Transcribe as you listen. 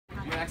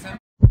accent?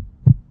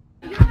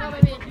 No,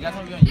 baby. You guys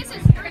want to be on YouTube? This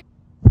is great.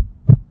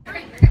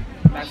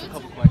 That's a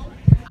couple questions.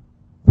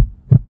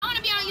 I want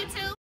to be on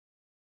YouTube.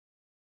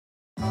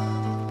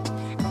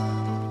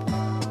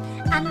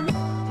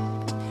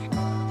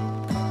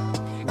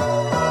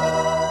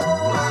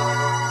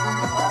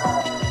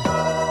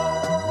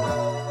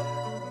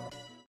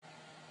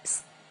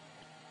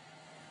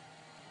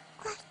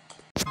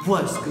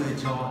 What's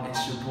good, y'all?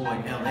 It's your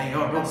boy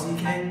Larock.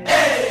 Hey!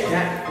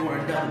 Back for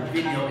another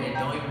video, and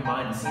don't even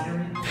mind the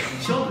scenery.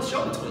 Show the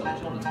toilet.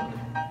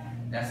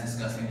 That's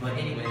disgusting. But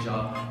anyways,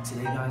 y'all,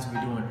 today, guys,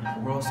 we're doing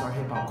World Star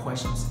Hip Hop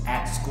questions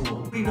at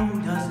school. We know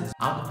who does this.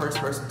 I'm the first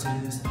person to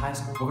do this in high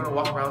school. We're gonna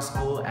walk around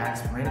school,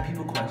 ask random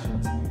people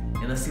questions,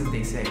 and let's see what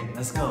they say.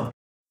 Let's go.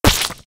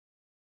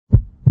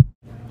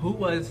 Who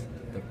was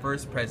the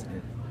first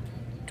president?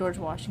 George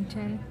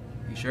Washington.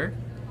 You sure?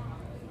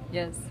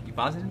 Yes. You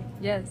positive?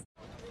 Yes.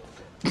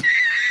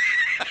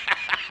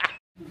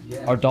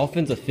 Are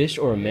dolphins a fish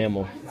or a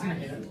mammal?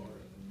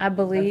 I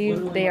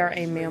believe they are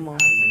a mammal.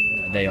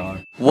 They are.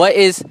 What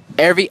is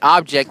every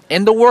object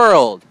in the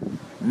world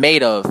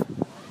made of?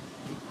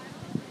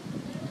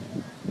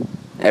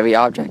 Every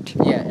object.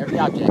 Yeah, every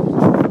object.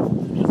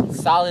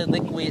 Solid,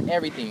 liquid,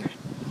 everything.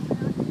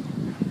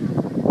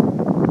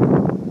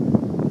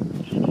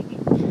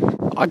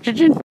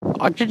 Oxygen.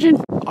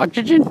 Oxygen.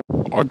 Oxygen.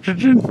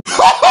 Oxygen.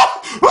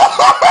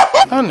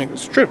 That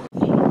nigga's tripping.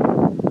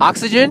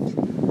 Oxygen?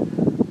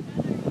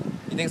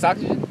 You think it's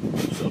oxygen?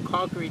 So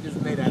concrete is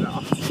made out of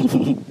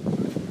oxygen.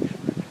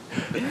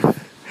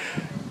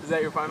 Is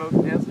that your final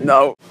answer?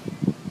 No.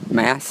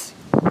 Mass.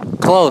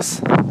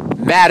 Close.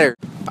 Matter.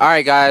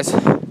 Alright, guys.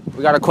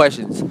 We got our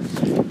questions.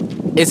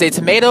 Is a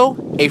tomato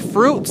a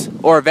fruit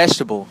or a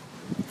vegetable?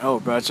 Oh,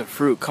 bro, it's a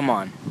fruit. Come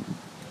on.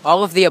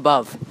 All of the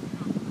above.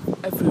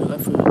 A fruit.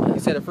 You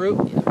said a fruit?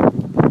 Yeah.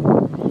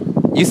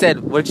 You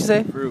said, what did you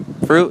say? Fruit.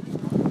 Fruit?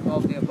 All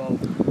of the above.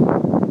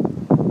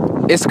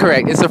 It's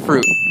correct. It's a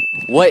fruit.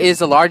 What is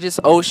the largest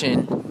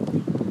ocean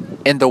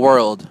in the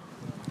world?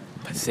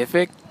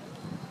 Pacific.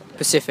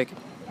 Pacific.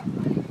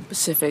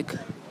 Pacific.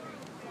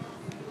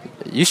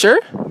 You sure?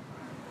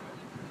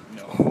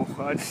 No,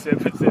 I just said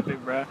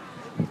Pacific, bruh.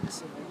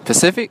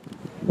 Pacific?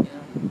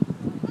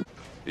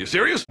 You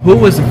serious? Who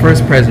was the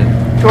first president?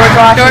 George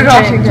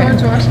Washington.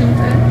 George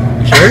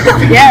Washington. You sure?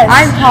 Yes.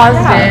 I'm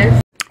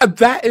positive.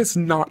 That is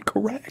not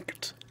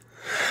correct.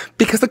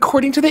 Because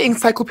according to the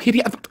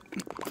encyclopedia of...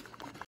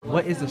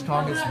 What is the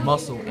strongest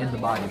muscle in the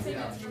body? I'm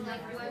not sure.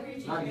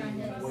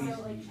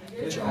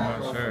 You're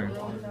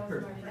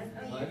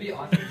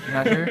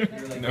not sure?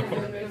 No.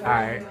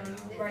 Alright.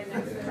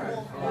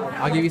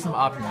 I'll give you some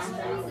options.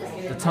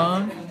 The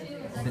tongue,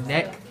 the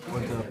neck, or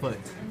the foot?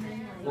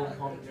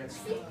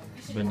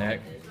 The neck.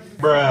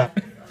 Bruh.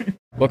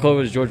 What color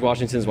was George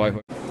Washington's white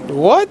horse?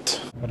 What?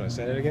 What did I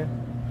say that again?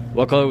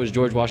 What color was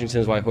George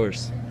Washington's white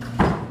horse?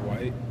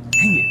 White.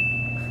 Dang it.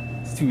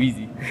 It's too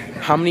easy.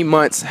 How many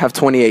months have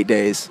 28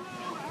 days?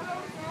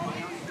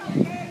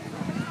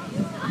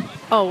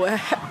 Oh,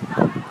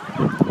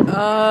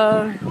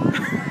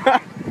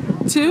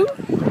 2?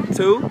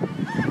 2?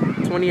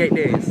 28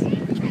 days.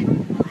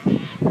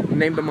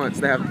 Name the months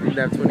that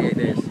have 28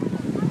 days.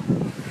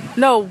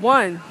 No,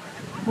 1.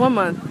 1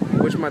 month.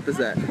 Which month is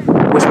that?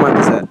 Which month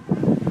is that?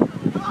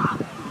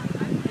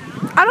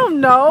 I don't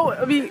know.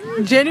 I mean,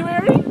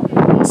 January?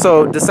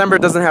 So December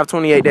doesn't have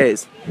 28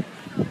 days.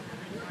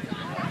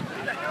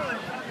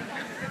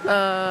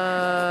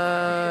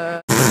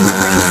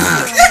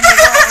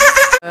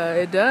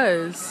 It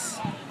does.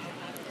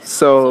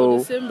 So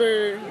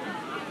December.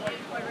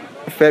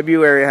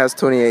 February has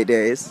 28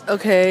 days.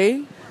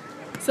 Okay.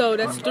 So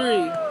that's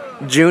 3.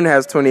 June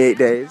has 28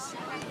 days.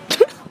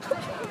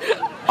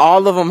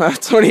 All of them have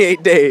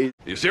 28 days.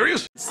 You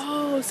serious?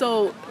 Oh,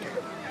 so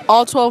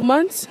all 12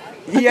 months?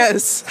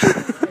 Yes.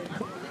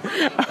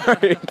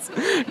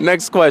 Alright.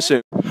 Next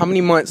question. How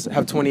many months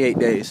have 28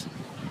 days?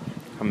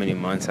 How many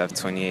months have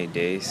 28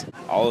 days?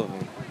 All of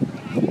them.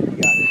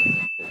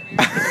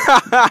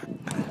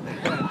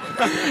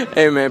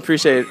 Hey man,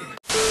 appreciate it.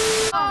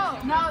 Oh,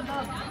 no, the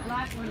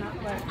last one, not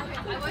what.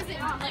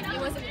 It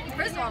wasn't,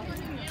 first of all,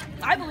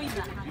 I believe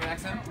that. Your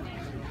accent?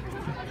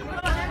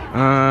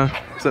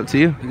 It's up to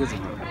you. Because, I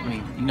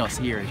mean, you know,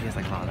 Sierra, she has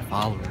like a lot of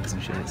followers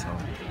and shit, so.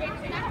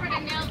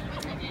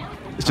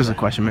 It's just a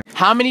question, man.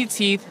 How many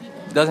teeth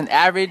does an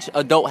average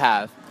adult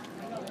have?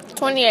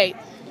 28.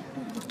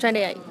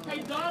 28.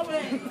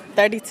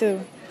 32.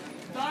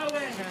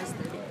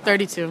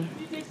 32.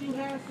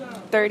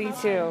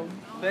 32.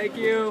 Thank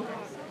you.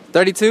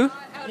 32?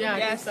 Yeah,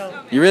 yes. So.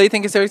 You really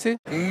think it's 32?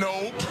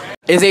 No.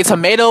 Is a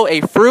tomato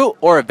a fruit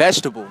or a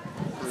vegetable?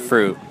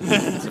 Fruit.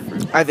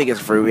 I think it's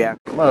fruit, yeah.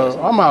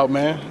 Bro, I'm out,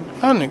 man.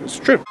 That nigga's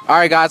tripping.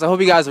 Alright guys, I hope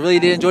you guys really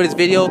did enjoy this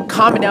video.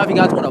 Comment down if you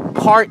guys want a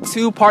part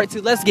 2.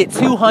 Let's get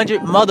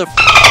 200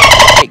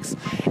 likes.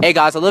 Hey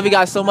guys, I love you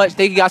guys so much.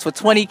 Thank you guys for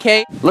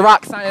 20K.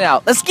 Larock signing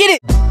out. Let's get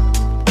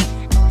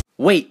it!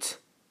 Wait.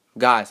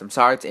 Guys, I'm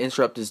sorry to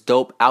interrupt this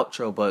dope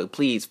outro, but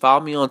please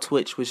follow me on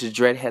Twitch, which is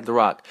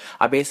dreadheadlarock.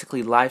 I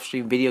basically live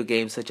stream video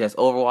games such as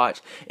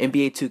Overwatch,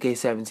 NBA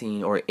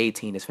 2K17 or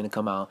 18 is finna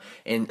come out,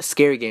 and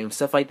scary games,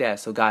 stuff like that.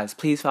 So guys,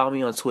 please follow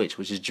me on Twitch,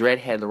 which is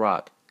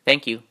dreadheadlarock.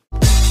 Thank you.